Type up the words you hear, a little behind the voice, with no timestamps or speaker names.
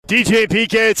DJ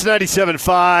PK, it's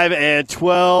 97.5 and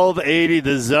 1280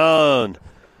 The Zone.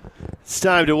 It's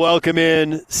time to welcome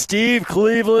in Steve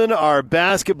Cleveland, our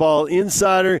basketball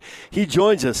insider. He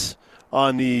joins us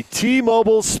on the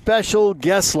T-Mobile special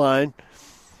guest line.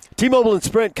 T-Mobile and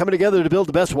Sprint coming together to build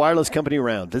the best wireless company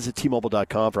around. Visit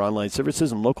T-Mobile.com for online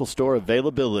services and local store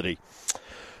availability.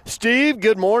 Steve,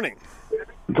 good morning.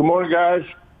 Good morning, guys.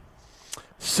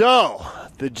 So,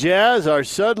 the Jazz are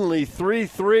suddenly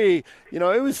 3-3. You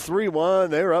know, it was 3-1.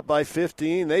 They were up by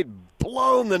 15. They'd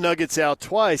blown the Nuggets out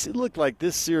twice. It looked like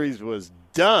this series was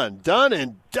done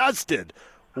and dusted.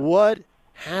 What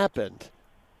happened?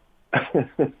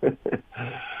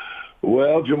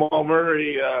 Well, Jamal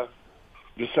Murray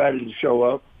decided to show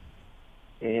up,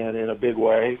 and in a big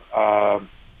way. I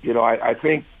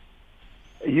think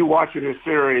you watching this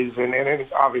series, and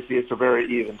obviously it's a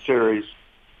very even series.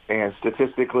 And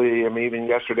statistically, I mean, even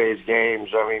yesterday's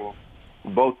games, I mean,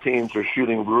 both teams are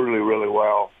shooting really, really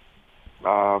well.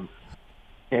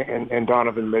 And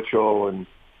Donovan Mitchell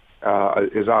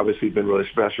has obviously been really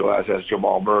special, as has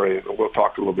Jamal Murray. And we'll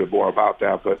talk a little bit more about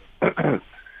that. But,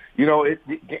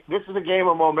 this is a game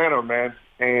of momentum, man.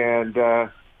 And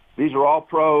these are all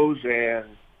pros. And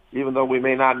even though we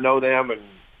may not know them,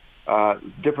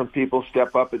 and different people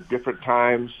step up at different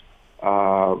times,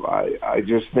 I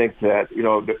just think that, you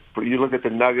look at the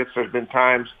Nuggets, there's been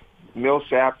times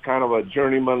Millsap, kind of a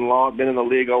journeyman, been in the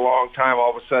league a long time,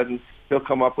 all of a sudden he'll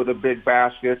come up with a big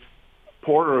basket.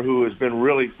 Porter, who has been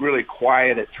really, really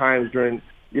quiet at times during,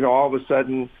 all of a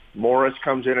sudden Morris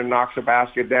comes in and knocks a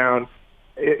basket down.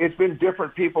 It's been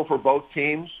different people for both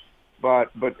teams, but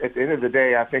at the end of the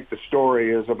day, I think the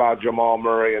story is about Jamal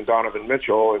Murray and Donovan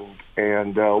Mitchell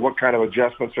and what kind of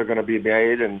adjustments are going to be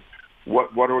made and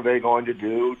what are they going to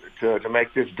do to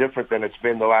make this different than it's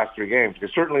been the last three games?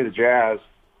 Because certainly the Jazz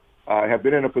have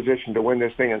been in a position to win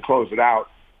this thing and close it out,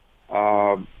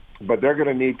 but they're going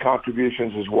to need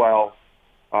contributions as well.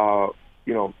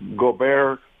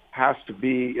 Gobert has to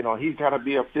be, he's got to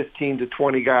be a 15 to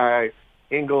 20 guy.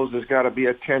 Ingles has got to be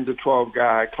a 10 to 12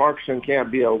 guy. Clarkson can't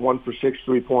be a 1-for-6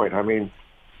 3-point. I mean,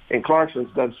 and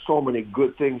Clarkson's done so many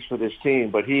good things for this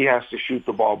team, but he has to shoot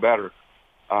the ball better.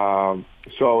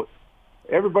 So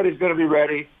everybody's going to be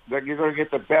ready. You're going to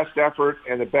get the best effort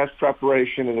and the best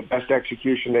preparation and the best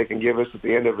execution they can give us at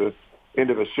the end of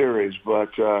a series. But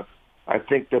I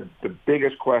think the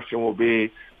biggest question will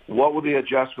be, what will the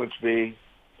adjustments be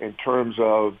in terms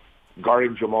of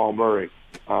guarding Jamal Murray?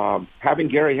 Having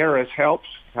Gary Harris helps,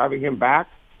 having him back,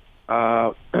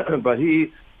 but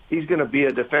he's going to be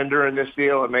a defender in this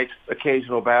deal and makes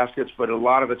occasional baskets, but a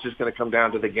lot of it's just going to come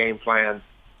down to the game plan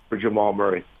for Jamal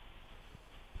Murray.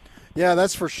 Yeah,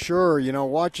 that's for sure.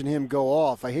 Watching him go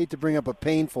off. I hate to bring up a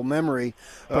painful memory.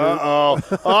 We're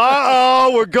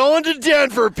going to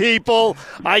Denver, people.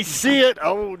 I see it.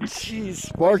 Oh,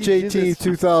 jeez. March 18th,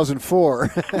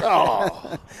 2004.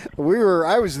 Oh.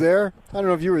 I was there. I don't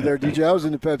know if you were there, DJ. I was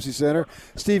in the Pepsi Center.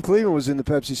 Steve Cleveland was in the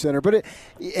Pepsi Center. But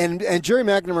and Jerry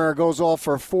McNamara goes off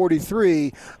for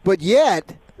 43, but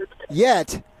yet,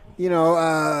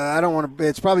 I don't want to.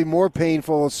 It's probably more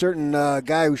painful. A certain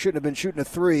guy who shouldn't have been shooting a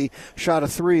three shot a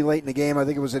three late in the game. I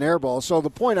think it was an air ball. So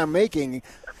the point I'm making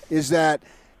is that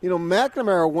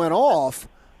McNamara went off,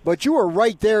 but you were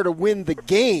right there to win the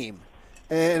game,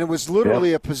 and it was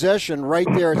literally a possession right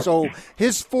there. So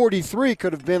his 43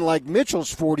 could have been like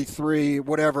Mitchell's 43,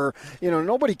 whatever.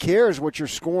 Nobody cares what you're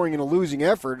scoring in a losing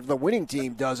effort. The winning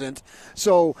team doesn't.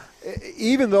 So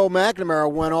even though McNamara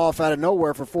went off out of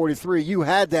nowhere for 43, you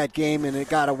had that game, and it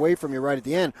got away from you right at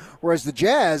the end. Whereas the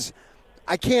Jazz,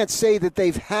 I can't say that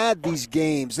they've had these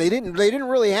games. They didn't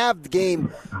really have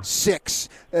game 6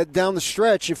 down the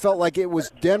stretch. It felt like it was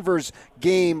Denver's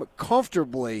game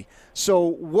comfortably. So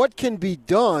what can be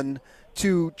done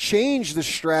to change the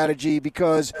strategy?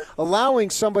 Because allowing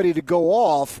somebody to go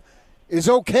off is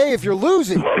okay if you're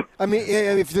losing. I mean,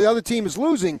 if the other team is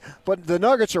losing, but the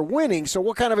Nuggets are winning. So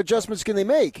what kind of adjustments can they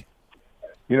make?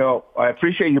 I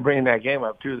appreciate you bringing that game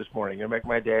up, too, this morning. You make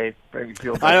my day. Make me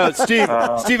feel better. I know, Steve.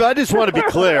 Steve, I just want to be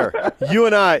clear. You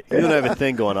and I have a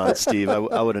thing going on, Steve.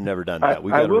 I would have never done that.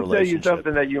 I will tell you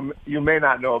something that you may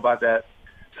not know about that.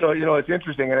 So, it's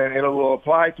interesting, and it will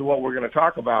apply to what we're going to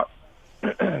talk about.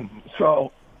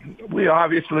 So we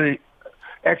obviously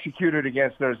executed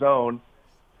against their zone,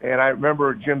 and I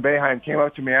remember Jim Boeheim came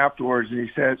up to me afterwards, and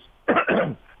he says,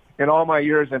 in all my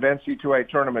years of NC2A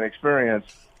tournament experience,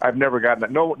 I've never gotten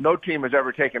that. No team has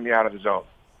ever taken me out of the zone.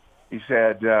 He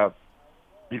said,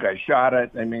 you guys shot it.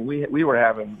 I mean, we were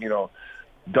having,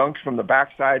 dunks from the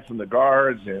backside from the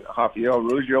guards, and Rafael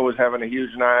Ruggiero was having a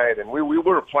huge night, and we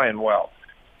were playing well.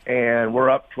 and we're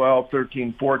up 12,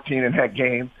 13, 14 in that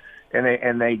game,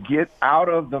 and they get out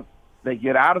of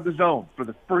the zone for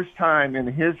the first time in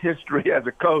his history as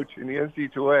a coach in the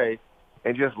NC2A,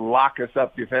 and just lock us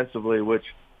up defensively, which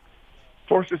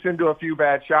forced us into a few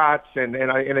bad shots, and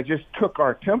it just took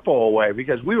our tempo away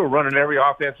because we were running every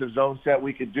offensive zone set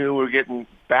we could do. We were getting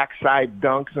backside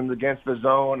dunks against the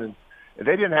zone, and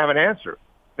they didn't have an answer.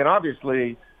 And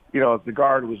obviously, the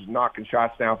guard was knocking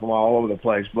shots down from all over the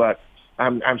place. But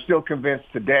I'm still convinced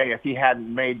today if he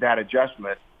hadn't made that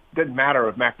adjustment, it didn't matter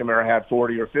if McNamara had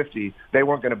 40 or 50, they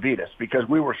weren't going to beat us because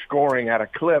we were scoring at a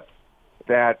clip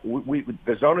that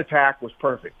the zone attack was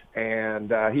perfect.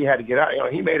 And he had to get out.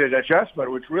 He made an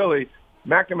adjustment, which really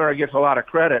McNamara gets a lot of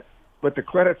credit. But the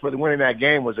credit for winning that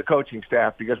game was the coaching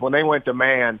staff because when they went to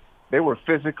man, they were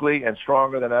physically and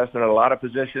stronger than us in a lot of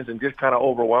positions and just kind of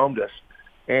overwhelmed us.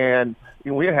 And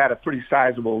we had a pretty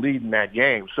sizable lead in that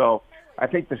game. So I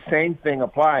think the same thing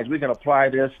applies. We can apply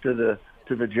this to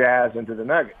the Jazz and to the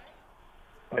Nuggets.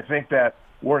 I think that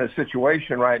we're in a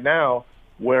situation right now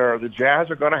where the Jazz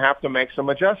are going to have to make some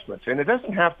adjustments. And it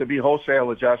doesn't have to be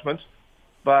wholesale adjustments,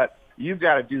 but you've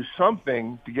got to do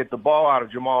something to get the ball out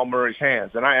of Jamal Murray's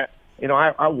hands. And I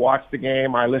watched the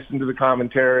game. I listened to the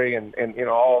commentary and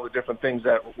all the different things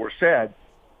that were said.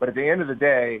 But at the end of the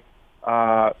day,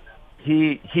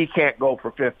 he can't go for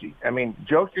 50. I mean,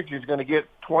 Jokic is going to get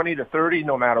 20 to 30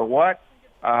 no matter what.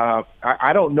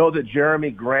 I don't know that Jeremy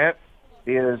Grant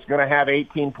is going to have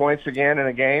 18 points again in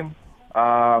a game.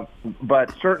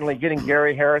 But certainly getting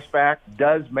Gary Harris back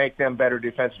does make them better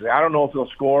defensively. I don't know if he'll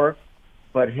score,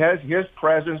 but his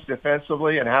presence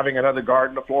defensively and having another guard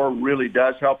on the floor really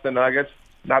does help the Nuggets.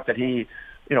 Not that he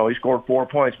scored 4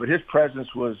 points, but his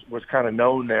presence was kind of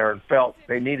known there and felt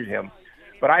they needed him.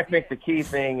 But I think the key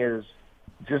thing is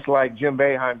just like Jim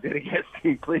Boeheim did against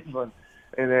Steve Cleveland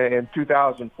in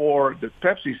 2004, the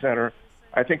Pepsi Center,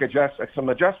 I think some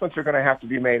adjustments are going to have to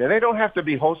be made. And they don't have to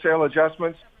be wholesale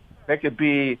adjustments. They could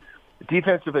be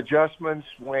defensive adjustments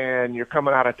when you're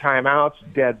coming out of timeouts,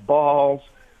 dead balls,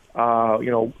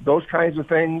 those kinds of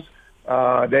things.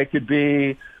 They could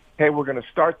be, hey, we're going to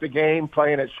start the game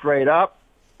playing it straight up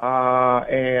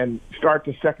and start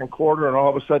the second quarter, and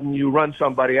all of a sudden you run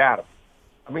somebody at him.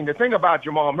 I mean, the thing about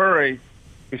Jamal Murray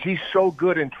is he's so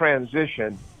good in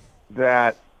transition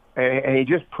that, and he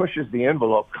just pushes the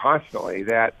envelope constantly,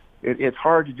 that it's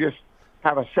hard to just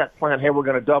have a set plan. Hey, we're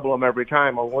going to double them every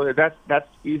time. Well, that's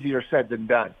easier said than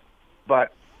done.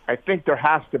 But I think there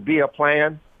has to be a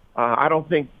plan. I don't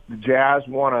think the Jazz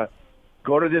want to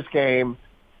go to this game,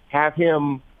 have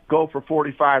him go for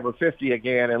 45 or 50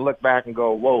 again, and look back and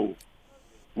go, whoa,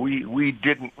 we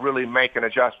didn't really make an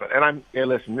adjustment. And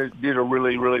listen, these are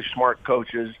really, really smart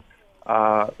coaches.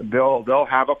 They'll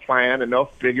have a plan and they'll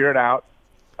figure it out.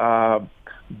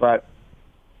 But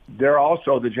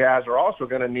the Jazz are also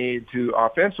going to need to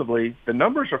offensively. The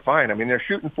numbers are fine. I mean, they're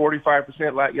shooting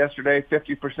 45% yesterday,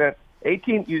 50%,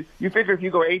 18. You figure if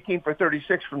you go 18 for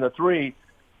 36 from the three,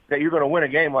 that you're going to win a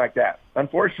game like that.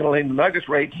 Unfortunately, the Nuggets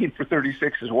were 18 for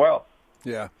 36 as well.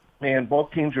 Yeah. And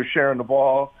both teams are sharing the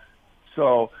ball.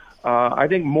 So I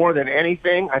think more than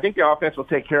anything, I think the offense will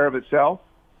take care of itself.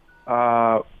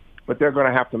 But they're going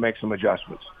to have to make some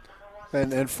adjustments.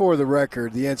 And for the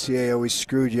record, the NCAA always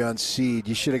screwed you on seed.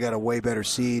 You should have got a way better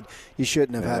seed. You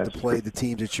shouldn't have had to play the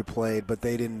teams that you played, but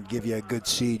they didn't give you a good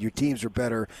seed. Your teams are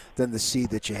better than the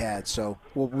seed that you had. So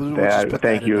we'll just put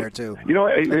that in there, too.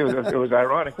 It was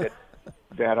ironic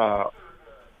that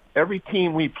every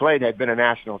team we played had been a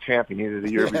national champion either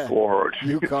the year before or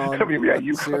UConn,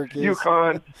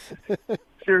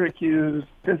 Syracuse,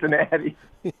 Cincinnati.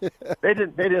 They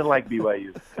didn't like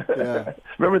BYU. Yeah.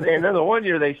 Remember, and then the one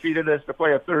year they seeded us to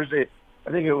play a Thursday.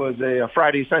 I think it was a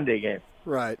Friday Sunday game.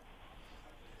 Right.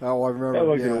 Oh, I remember. That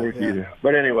wasn't going to work either.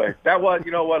 But anyway, that was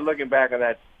looking back on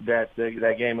that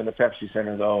game in the Pepsi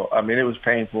Center, though. I mean, it was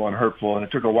painful and hurtful, and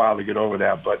it took a while to get over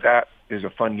that. But that is a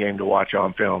fun game to watch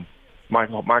on film. Mike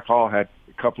Hall had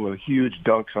a couple of huge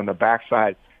dunks on the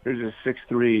backside. There's a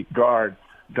 6'3" guard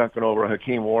dunking over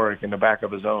Hakeem Warwick in the back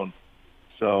of his own.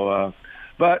 So,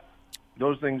 but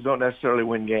those things don't necessarily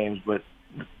win games. But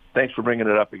thanks for bringing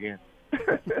it up again.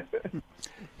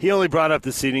 He only brought up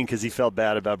the seating because he felt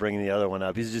bad about bringing the other one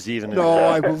up. He's just even. No,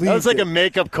 I believe that was like a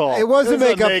makeup call. It was a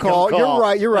makeup call.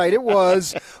 You're right. It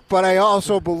was. But I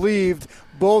also believed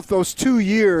both those 2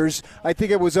 years, I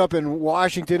think it was up in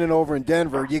Washington and over in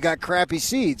Denver, you got crappy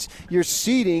seeds. Your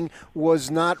seeding was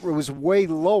way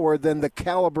lower than the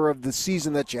caliber of the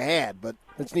season that you had. But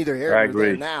it's neither here nor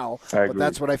there now. But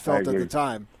that's what I felt at the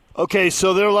time. Okay,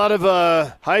 so there are a lot of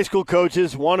high school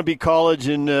coaches, wannabe college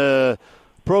and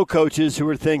pro coaches who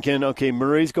are thinking, okay,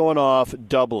 Murray's going off,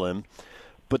 double him.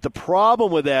 But the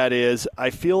problem with that is I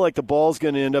feel like the ball's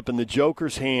going to end up in the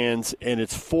Joker's hands, and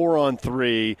it's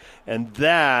 4-on-3, and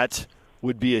that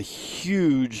would be a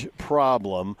huge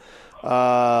problem. Is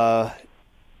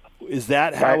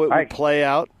that how it would play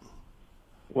out?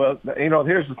 Well,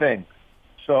 here's the thing.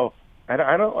 So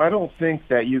I don't think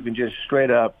that you can just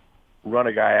straight up run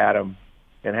a guy at him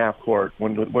in half court.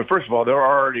 When first of all, they're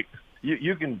already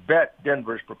you can bet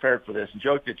Denver's prepared for this. And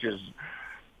Jokic is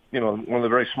one of the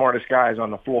very smartest guys on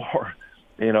the floor,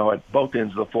 at both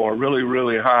ends of the floor, really,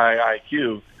 really high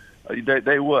IQ.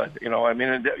 They would,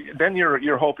 then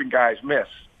you're hoping guys miss,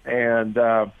 and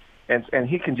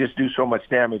he can just do so much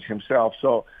damage himself.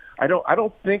 So I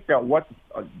don't think that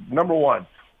number one,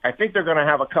 I think they're going to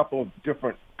have a couple of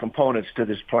different components to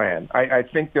this plan. I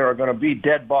think there are going to be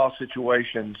dead ball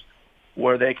situations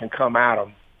where they can come at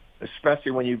them,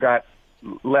 especially when you've got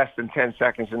less than 10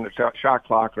 seconds in the shot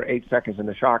clock or 8 seconds in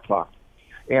the shot clock.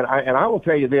 And I will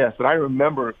tell you this, that I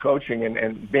remember coaching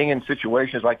and being in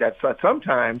situations like that. So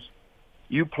sometimes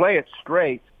you play it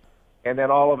straight, and then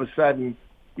all of a sudden,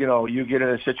 you get in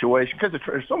a situation, because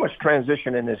there's so much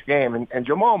transition in this game, and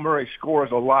Jamal Murray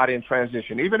scores a lot in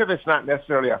transition, even if it's not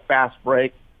necessarily a fast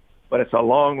break, but it's a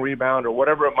long rebound or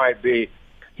whatever it might be.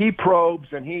 He probes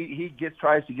and he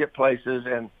tries to get places,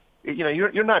 and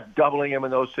you're not doubling him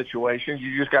in those situations.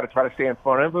 You just got to try to stay in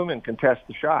front of him and contest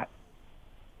the shot.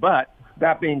 But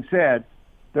that being said,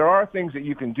 there are things that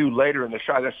you can do later in the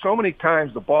shot. There's so many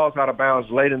times the ball's out of bounds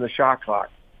late in the shot clock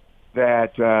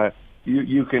that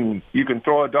you can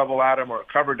throw a double at him or a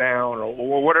cover down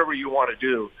or whatever you want to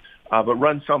do, but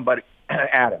run somebody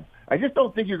at him. I just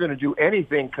don't think you're going to do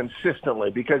anything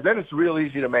consistently, because then it's real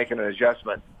easy to make an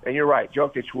adjustment. And you're right,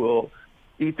 Jokic will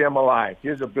eat them alive.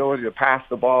 His ability to pass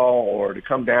the ball or to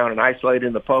come down and isolate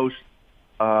in the post,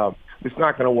 it's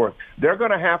not going to work. They're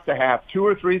going to have 2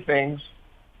 or 3 things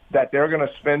that they're going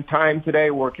to spend time today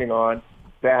working on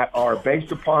that are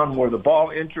based upon where the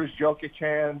ball enters Jokic's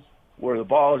hands, where the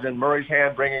ball is in Murray's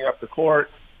hand bringing up the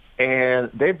court, and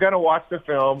they've got to watch the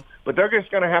film, but they're just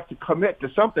going to have to commit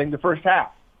to something the first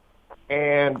half.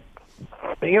 And,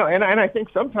 and I think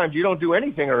sometimes you don't do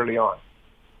anything early on.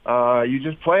 You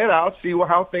just play it out, see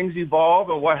how things evolve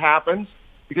and what happens.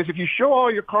 Because if you show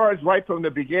all your cards right from the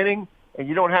beginning and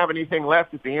you don't have anything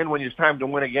left at the end when it's time to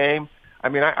win a game,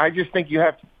 I just think you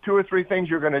have 2 or 3 things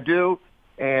you're going to do,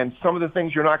 and some of the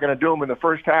things you're not going to do them in the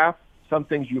first half, some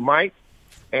things you might,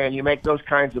 and you make those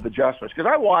kinds of adjustments.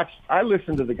 Because I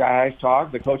listened to the guys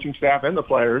talk, the coaching staff and the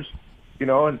players,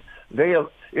 and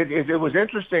it was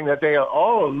interesting that they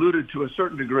all alluded to a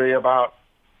certain degree about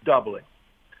doubling.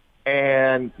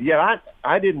 And yet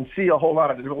I didn't see a whole lot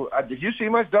of. Did you see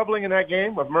much doubling in that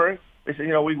game with Murray? They said,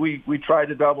 we tried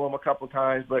to double him a couple of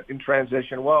times, but in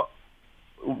transition. Well,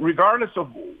 regardless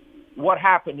of what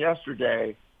happened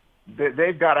yesterday,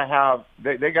 they've got to have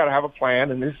a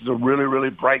plan. And this is a really, really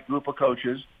bright group of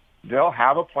coaches. They'll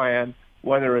have a plan,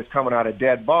 whether it's coming out of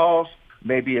dead balls,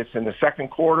 maybe it's in the second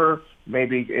quarter,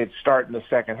 maybe it's starting the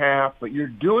second half. But you're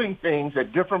doing things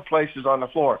at different places on the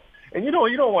floor. And you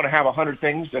don't want to have 100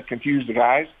 things that confuse the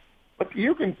guys, but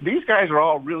these guys are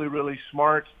all really, really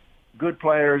smart, good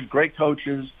players, great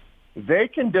coaches. They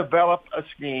can develop a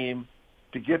scheme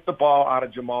to get the ball out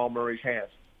of Jamal Murray's hands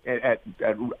at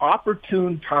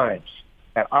opportune times,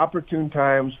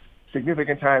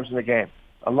 significant times in the game.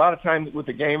 A lot of times with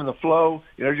the game in the flow,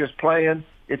 they're just playing.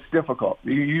 It's difficult.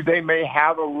 They may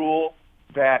have a rule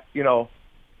that, who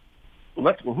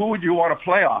would you want to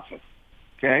play off of?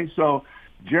 Okay, so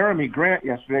Jeremy Grant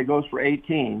yesterday goes for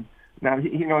 18. Now,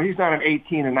 he's not an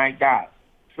 18-a-night guy.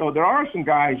 So there are some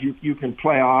guys you can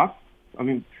play off.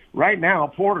 Right now,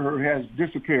 Porter has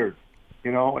disappeared,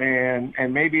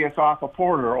 and maybe it's off of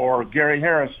Porter or Gary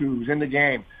Harris, who's in the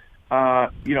game.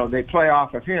 They play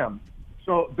off of him.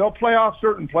 So they'll play off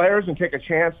certain players and take a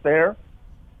chance there.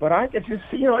 But I could just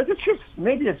see, it's just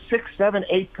maybe it's 6, 7,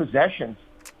 8 possessions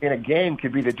in a game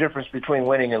could be the difference between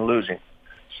winning and losing.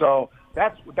 So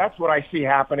that's what I see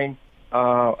happening.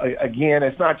 Again,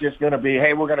 it's not just going to be,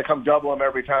 hey, we're going to come double them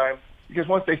every time. Because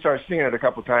once they start seeing it a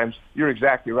couple times, you're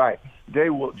exactly right.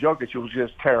 Jokic will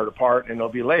just tear it apart, and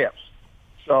there'll be layups.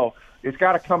 So it's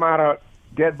got to come out of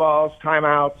dead balls,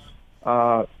 timeouts,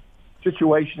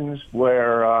 situations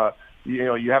where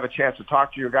you have a chance to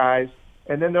talk to your guys,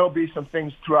 and then there'll be some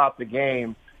things throughout the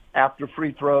game after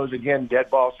free throws, again, dead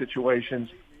ball situations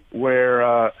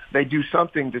where they do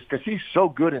something just because he's so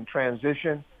good in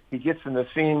transition. He gets in the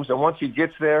seams, and once he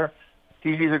gets there,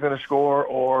 he's either going to score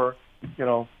or,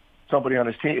 somebody on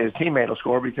his teammate will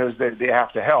score because they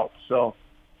have to help. So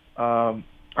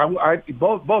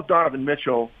both Donovan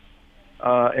Mitchell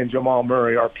and Jamal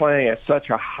Murray are playing at such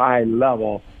a high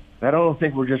level that I don't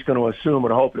think we're just going to assume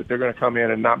and hope that they're going to come in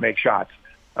and not make shots.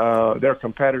 They're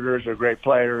competitors. They're great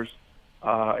players.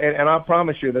 And I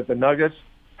promise you that the Nuggets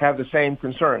have the same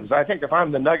concerns. I think if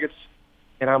I'm the Nuggets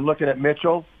and I'm looking at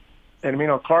Mitchell, and,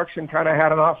 Clarkson kind of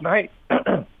had an off night.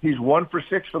 He's 1 for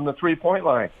 6 from the three-point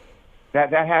line.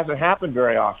 That hasn't happened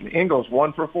very often. Ingles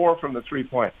 1 for 4 from the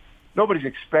three-point. Nobody's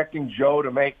expecting Joe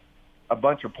to make a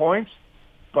bunch of points,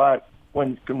 but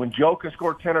when Joe can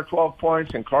score 10 or 12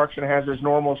 points and Clarkson has his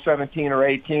normal 17 or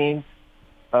 18,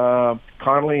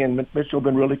 Conley and Mitchell have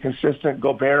been really consistent.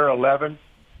 Gobert 11.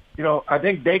 I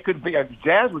think they could be.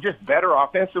 Jazz were just better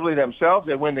offensively themselves.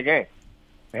 They win the game.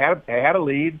 They had a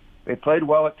lead. They played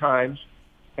well at times,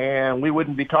 and we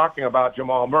wouldn't be talking about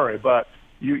Jamal Murray. But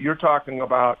you're talking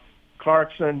about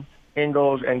Clarkson,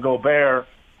 Ingles, and Gobert,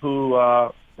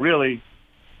 who really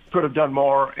could have done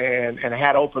more and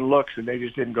had open looks, and they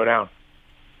just didn't go down.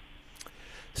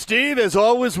 Steve, as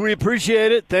always, we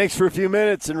appreciate it. Thanks for a few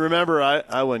minutes. And remember,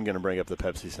 I wasn't going to bring up the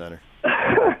Pepsi Center.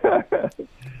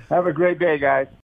 Have a great day, guys.